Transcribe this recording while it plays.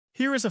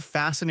Here is a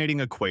fascinating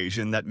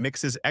equation that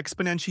mixes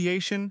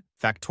exponentiation,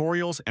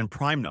 factorials, and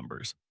prime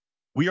numbers.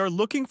 We are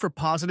looking for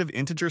positive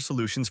integer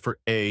solutions for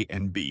a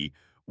and b,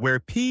 where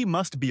p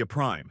must be a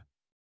prime.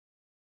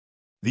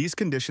 These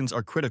conditions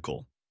are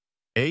critical.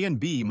 A and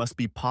b must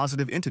be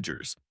positive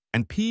integers,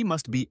 and p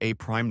must be a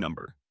prime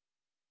number.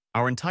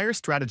 Our entire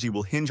strategy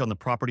will hinge on the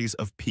properties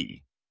of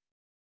p.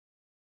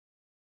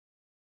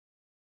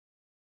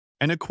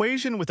 An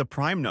equation with a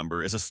prime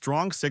number is a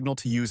strong signal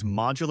to use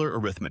modular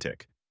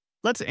arithmetic.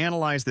 Let's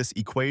analyze this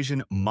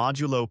equation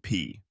modulo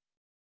p.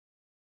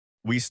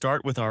 We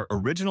start with our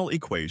original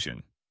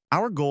equation.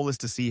 Our goal is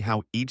to see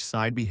how each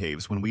side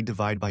behaves when we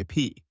divide by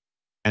p,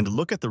 and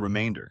look at the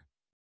remainder.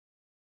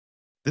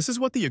 This is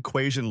what the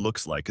equation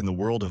looks like in the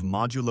world of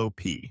modulo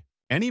p.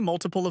 Any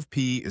multiple of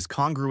p is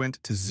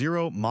congruent to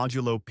 0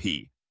 modulo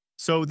p,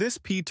 so this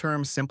p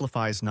term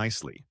simplifies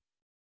nicely.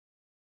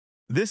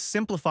 This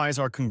simplifies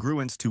our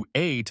congruence to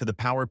a to the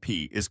power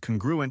p is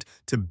congruent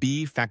to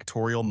b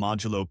factorial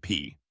modulo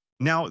p.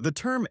 Now, the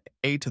term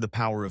a to the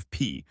power of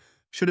p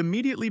should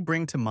immediately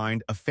bring to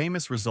mind a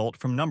famous result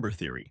from number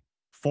theory,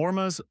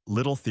 Fermat's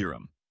little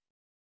theorem.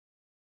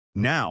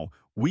 Now,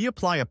 we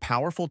apply a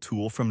powerful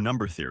tool from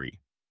number theory,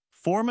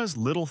 Fermat's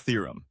little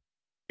theorem.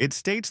 It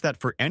states that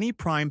for any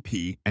prime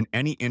p and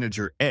any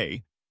integer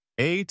a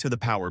to the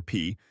power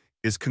p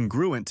is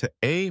congruent to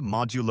a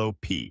modulo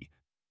p.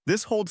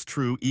 This holds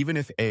true even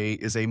if a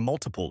is a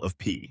multiple of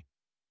p.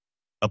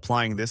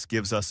 Applying this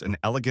gives us an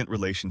elegant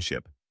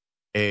relationship.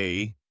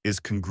 A is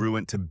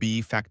congruent to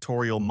b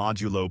factorial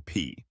modulo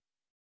p.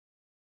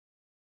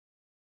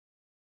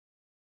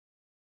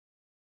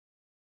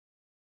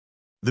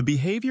 The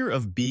behavior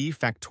of b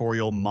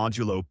factorial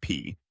modulo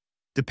p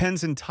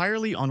depends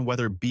entirely on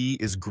whether b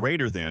is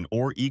greater than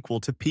or equal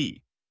to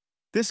p.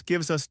 This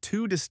gives us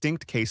two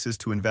distinct cases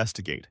to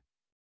investigate.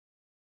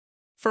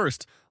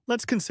 First,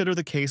 let's consider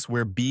the case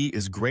where b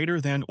is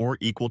greater than or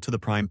equal to the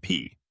prime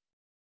p.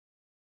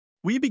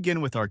 We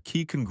begin with our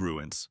key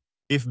congruence.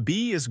 If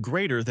b is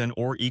greater than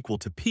or equal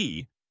to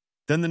p,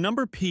 then the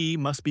number p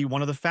must be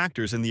one of the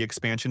factors in the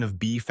expansion of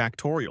b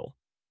factorial.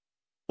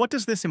 What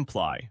does this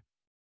imply?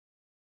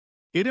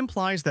 It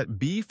implies that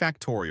b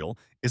factorial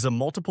is a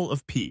multiple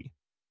of p,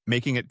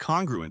 making it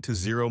congruent to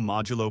 0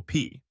 modulo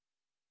p.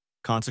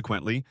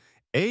 Consequently,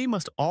 a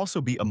must also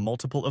be a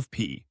multiple of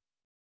p.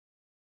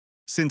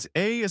 Since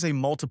a is a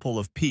multiple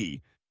of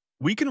p,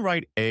 we can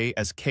write a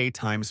as k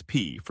times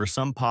p for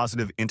some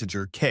positive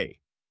integer k.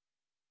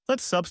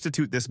 Let's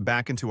substitute this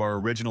back into our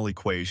original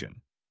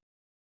equation.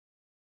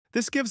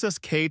 This gives us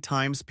k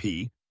times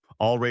p,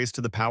 all raised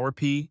to the power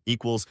p,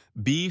 equals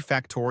b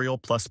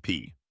factorial plus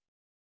p.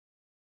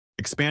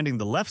 Expanding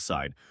the left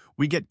side,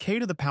 we get k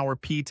to the power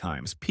p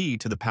times p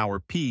to the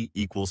power p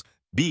equals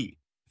b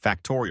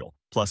factorial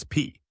plus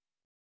p.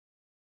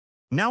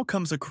 Now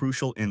comes a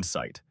crucial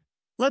insight.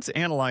 Let's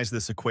analyze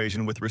this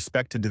equation with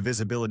respect to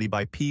divisibility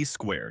by p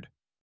squared.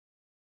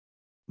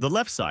 The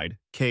left side,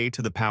 k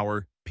to the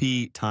power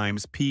p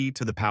times p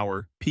to the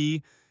power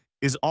p,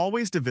 is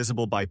always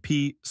divisible by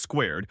p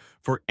squared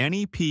for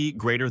any p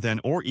greater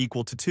than or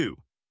equal to 2,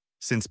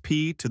 since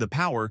p to the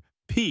power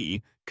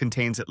p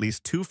contains at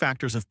least two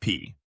factors of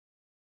p.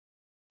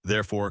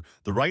 Therefore,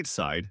 the right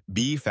side,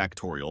 b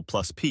factorial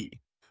plus p,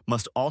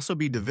 must also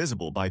be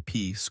divisible by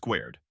p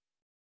squared.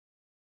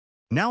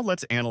 Now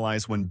let's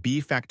analyze when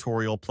b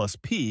factorial plus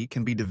p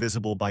can be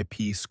divisible by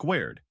p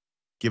squared,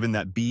 given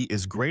that b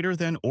is greater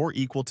than or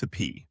equal to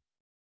p.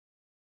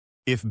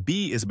 If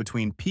b is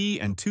between p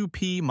and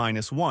 2p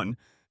minus 1,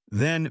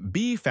 then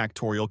b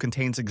factorial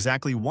contains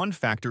exactly one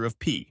factor of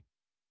p.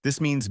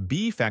 This means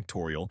b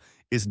factorial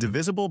is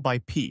divisible by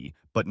p,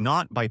 but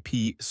not by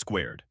p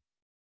squared.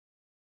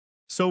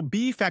 So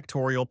b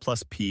factorial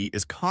plus p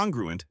is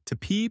congruent to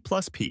p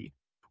plus p,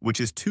 which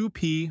is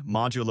 2p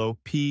modulo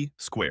p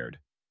squared.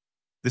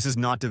 This is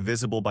not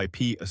divisible by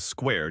p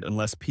squared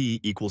unless p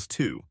equals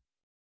 2.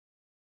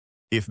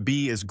 If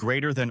b is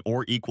greater than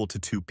or equal to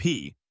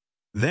 2p,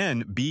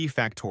 then b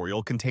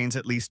factorial contains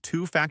at least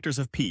two factors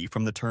of p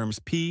from the terms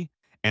p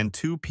and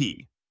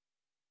 2p.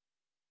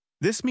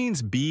 This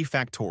means b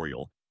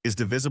factorial is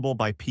divisible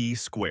by p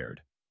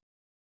squared.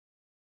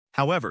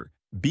 However,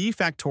 b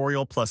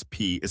factorial plus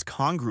p is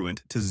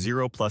congruent to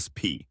 0 plus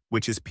p,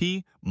 which is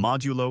p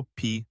modulo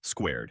p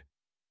squared.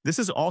 This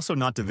is also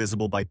not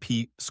divisible by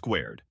p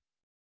squared.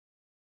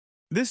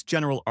 This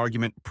general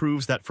argument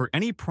proves that for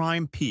any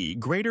prime p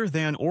greater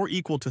than or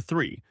equal to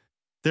 3,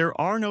 there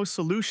are no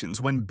solutions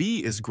when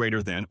b is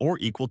greater than or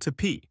equal to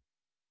p.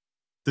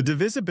 The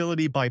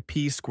divisibility by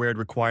p squared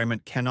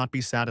requirement cannot be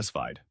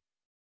satisfied.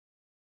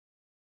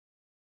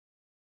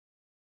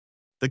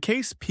 The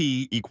case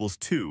p equals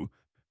 2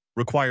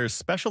 requires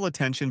special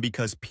attention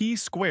because p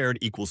squared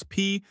equals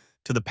p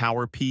to the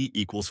power p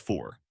equals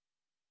 4.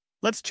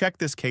 Let's check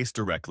this case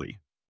directly.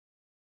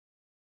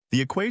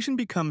 The equation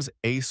becomes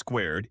a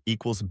squared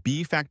equals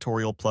b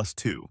factorial plus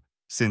 2.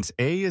 Since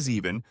a is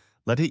even,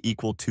 let it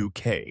equal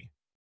 2k.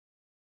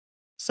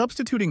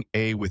 Substituting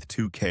a with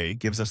 2k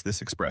gives us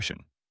this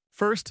expression.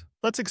 First,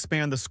 let's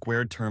expand the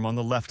squared term on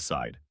the left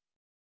side.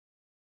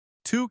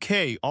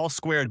 2k all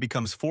squared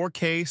becomes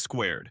 4k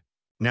squared.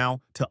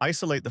 Now, to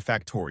isolate the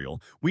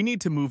factorial, we need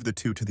to move the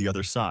 2 to the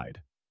other side.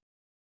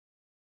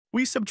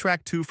 We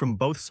subtract 2 from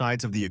both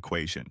sides of the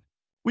equation.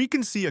 We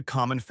can see a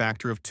common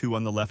factor of 2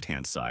 on the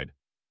left-hand side.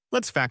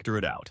 Let's factor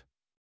it out.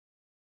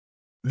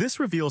 This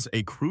reveals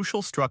a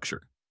crucial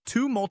structure,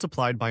 2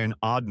 multiplied by an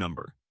odd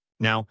number.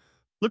 Now,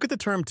 look at the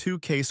term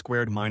 2k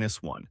squared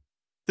minus 1.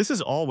 This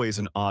is always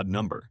an odd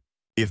number.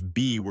 If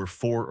b were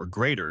 4 or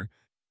greater,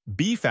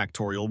 b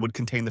factorial would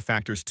contain the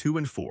factors 2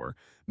 and 4,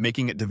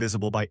 making it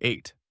divisible by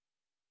 8.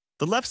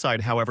 The left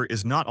side, however,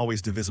 is not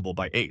always divisible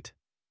by 8.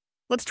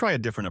 Let's try a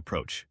different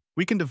approach.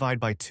 We can divide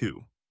by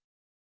 2.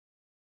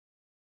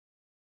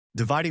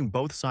 Dividing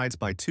both sides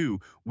by 2,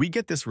 we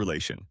get this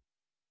relation.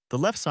 The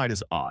left side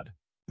is odd.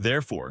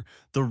 Therefore,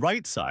 the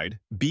right side,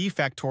 b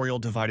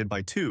factorial divided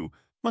by 2,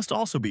 must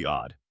also be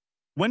odd.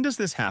 When does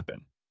this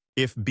happen?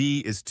 If b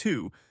is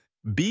 2,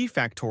 b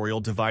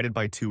factorial divided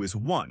by 2 is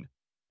 1,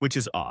 which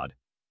is odd.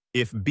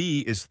 If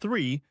b is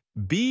 3,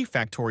 b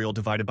factorial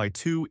divided by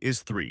 2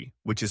 is 3,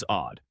 which is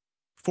odd.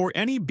 For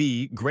any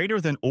b greater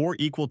than or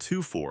equal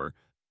to 4,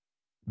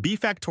 b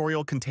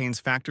factorial contains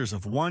factors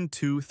of 1,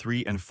 2,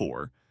 3, and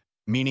 4,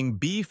 meaning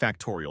b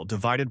factorial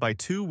divided by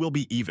 2 will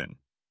be even.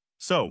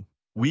 So,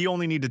 we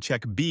only need to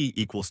check b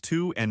equals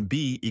 2 and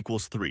b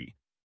equals 3.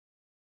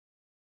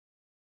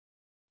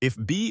 If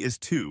b is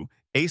 2,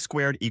 a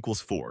squared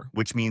equals 4,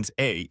 which means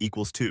a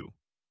equals 2.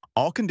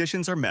 All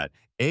conditions are met,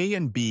 a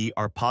and b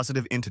are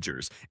positive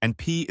integers, and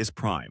p is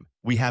prime.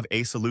 We have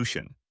a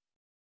solution.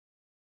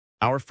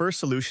 Our first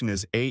solution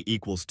is a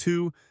equals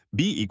 2,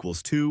 b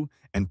equals 2,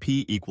 and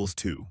p equals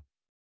 2.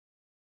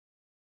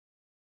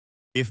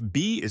 If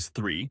b is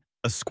 3,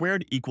 a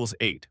squared equals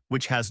 8,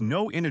 which has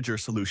no integer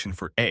solution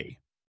for a.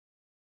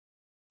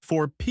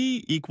 For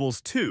p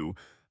equals 2,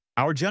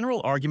 our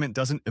general argument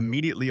doesn't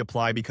immediately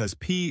apply because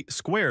p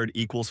squared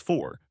equals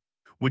 4,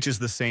 which is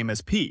the same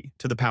as p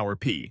to the power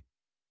p.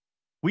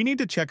 We need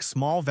to check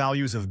small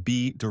values of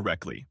b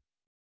directly.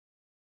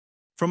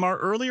 From our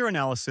earlier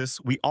analysis,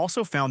 we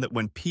also found that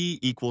when p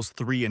equals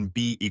 3 and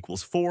b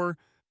equals 4,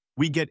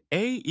 we get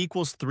a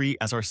equals 3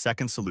 as our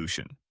second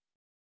solution.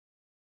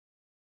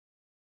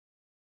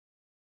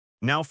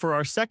 Now for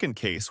our second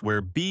case,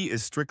 where b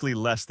is strictly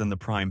less than the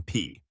prime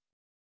p.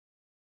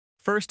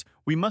 First,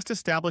 we must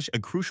establish a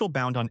crucial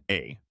bound on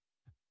a.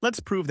 Let's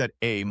prove that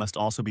a must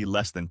also be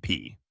less than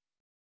p.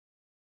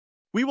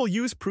 We will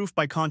use proof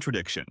by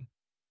contradiction.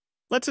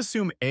 Let's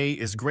assume a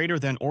is greater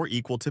than or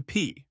equal to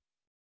p.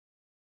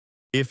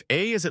 If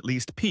a is at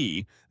least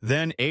p,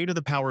 then a to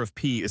the power of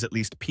p is at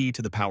least p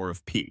to the power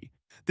of p.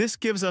 This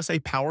gives us a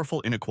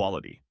powerful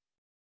inequality.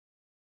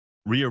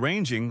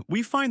 Rearranging,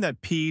 we find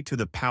that p to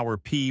the power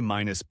p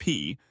minus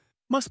p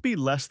must be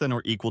less than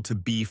or equal to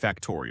b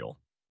factorial.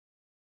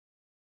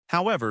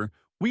 However,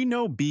 we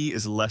know b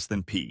is less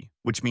than p,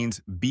 which means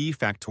b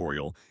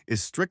factorial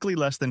is strictly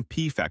less than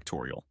p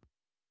factorial.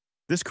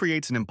 This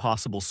creates an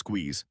impossible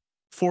squeeze.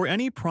 For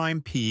any prime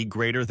p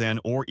greater than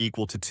or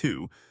equal to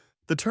 2,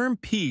 the term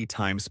p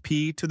times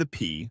p to the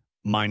p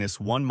minus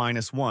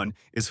 1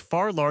 is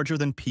far larger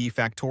than p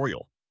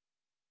factorial.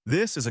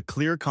 This is a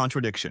clear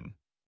contradiction.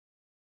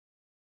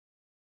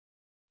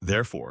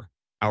 Therefore,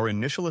 our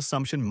initial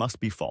assumption must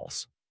be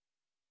false.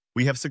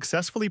 We have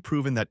successfully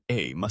proven that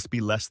a must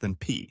be less than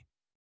p.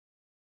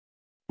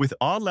 With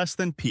a less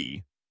than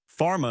p,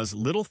 Fermat's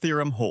little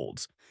theorem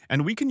holds,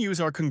 and we can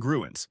use our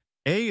congruence.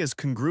 A is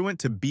congruent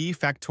to b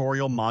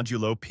factorial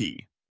modulo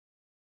p.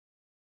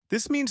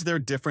 This means their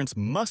difference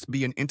must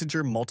be an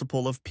integer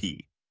multiple of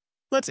p.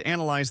 Let's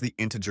analyze the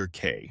integer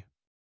k.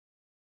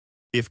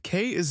 If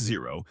k is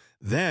 0,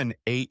 then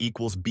a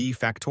equals b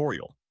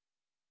factorial.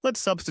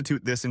 Let's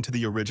substitute this into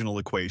the original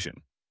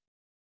equation.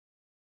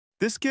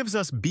 This gives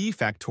us b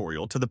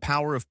factorial to the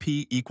power of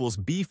p equals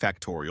b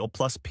factorial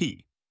plus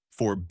p.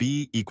 For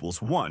b equals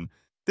 1,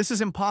 this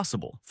is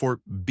impossible.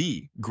 For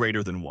b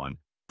greater than 1,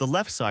 the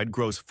left side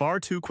grows far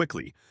too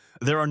quickly.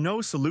 There are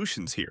no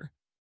solutions here.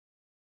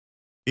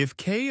 If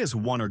k is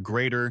 1 or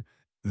greater,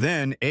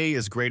 then a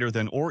is greater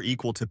than or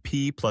equal to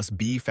p plus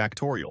b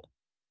factorial.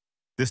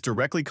 This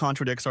directly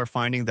contradicts our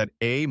finding that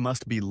a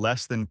must be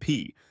less than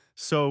p,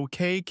 so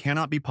k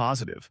cannot be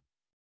positive.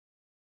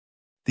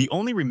 The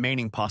only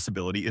remaining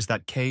possibility is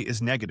that k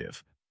is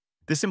negative.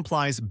 This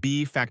implies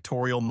b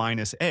factorial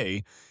minus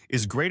a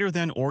is greater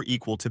than or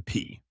equal to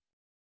p.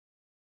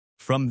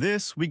 From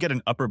this, we get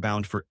an upper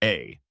bound for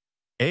a.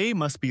 A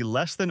must be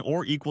less than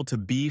or equal to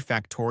b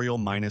factorial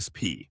minus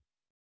p.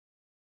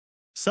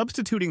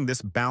 Substituting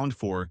this bound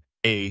for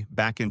a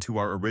back into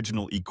our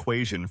original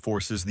equation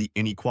forces the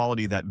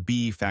inequality that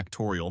b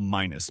factorial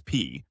minus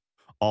p,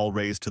 all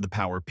raised to the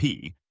power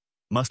p,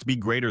 must be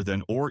greater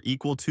than or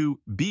equal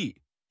to b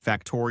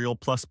factorial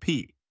plus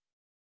p.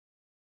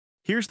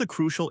 Here's the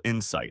crucial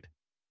insight.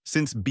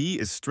 Since b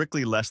is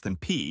strictly less than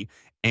p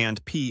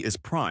and p is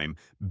prime,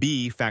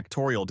 b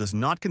factorial does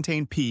not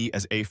contain p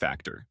as a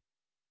factor.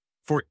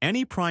 For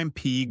any prime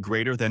p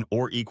greater than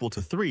or equal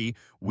to 3,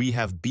 we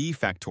have b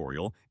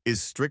factorial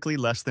is strictly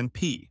less than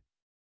p.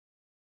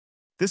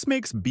 This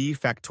makes b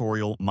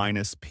factorial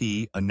minus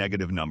p a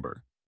negative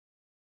number.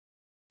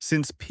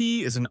 Since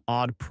p is an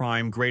odd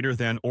prime greater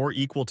than or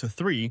equal to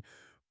 3,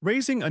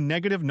 raising a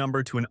negative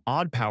number to an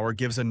odd power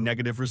gives a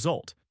negative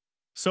result,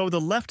 so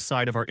the left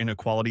side of our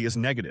inequality is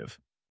negative.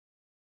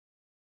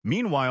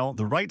 Meanwhile,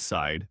 the right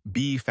side,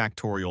 b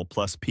factorial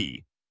plus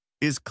p,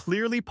 is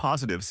clearly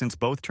positive since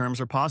both terms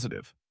are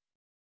positive.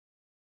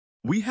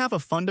 We have a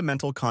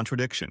fundamental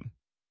contradiction.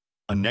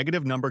 A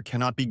negative number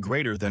cannot be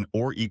greater than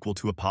or equal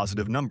to a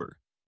positive number.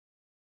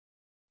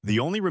 The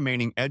only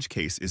remaining edge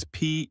case is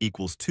p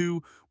equals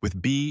 2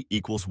 with b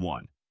equals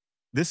 1.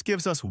 This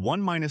gives us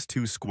 1 minus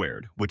 2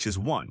 squared, which is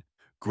 1,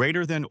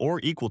 greater than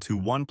or equal to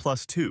 1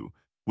 plus 2,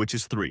 which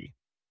is 3.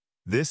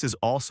 This is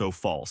also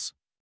false.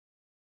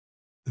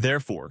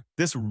 Therefore,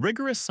 this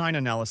rigorous sign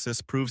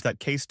analysis proves that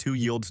case 2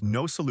 yields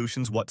no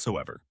solutions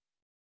whatsoever.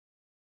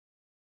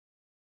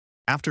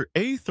 After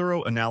a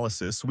thorough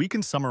analysis, we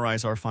can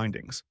summarize our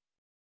findings.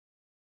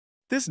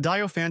 This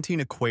Diophantine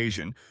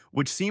equation,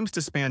 which seems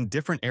to span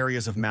different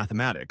areas of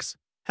mathematics,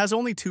 has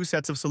only two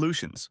sets of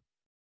solutions.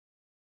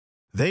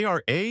 They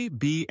are a,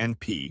 b, and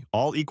p,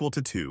 all equal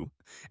to 2,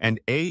 and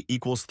a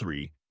equals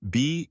 3,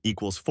 b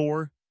equals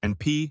 4, and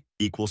p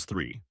equals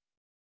 3.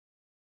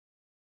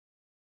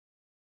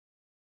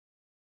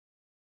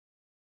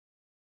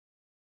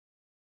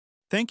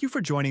 Thank you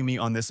for joining me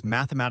on this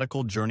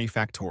mathematical journey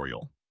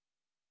factorial.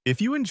 If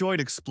you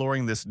enjoyed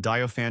exploring this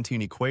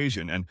Diophantine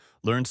equation and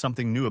learned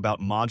something new about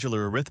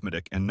modular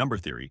arithmetic and number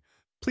theory,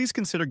 please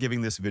consider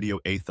giving this video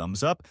a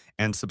thumbs up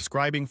and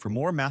subscribing for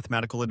more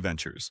mathematical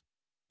adventures.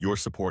 Your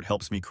support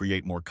helps me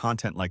create more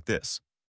content like this.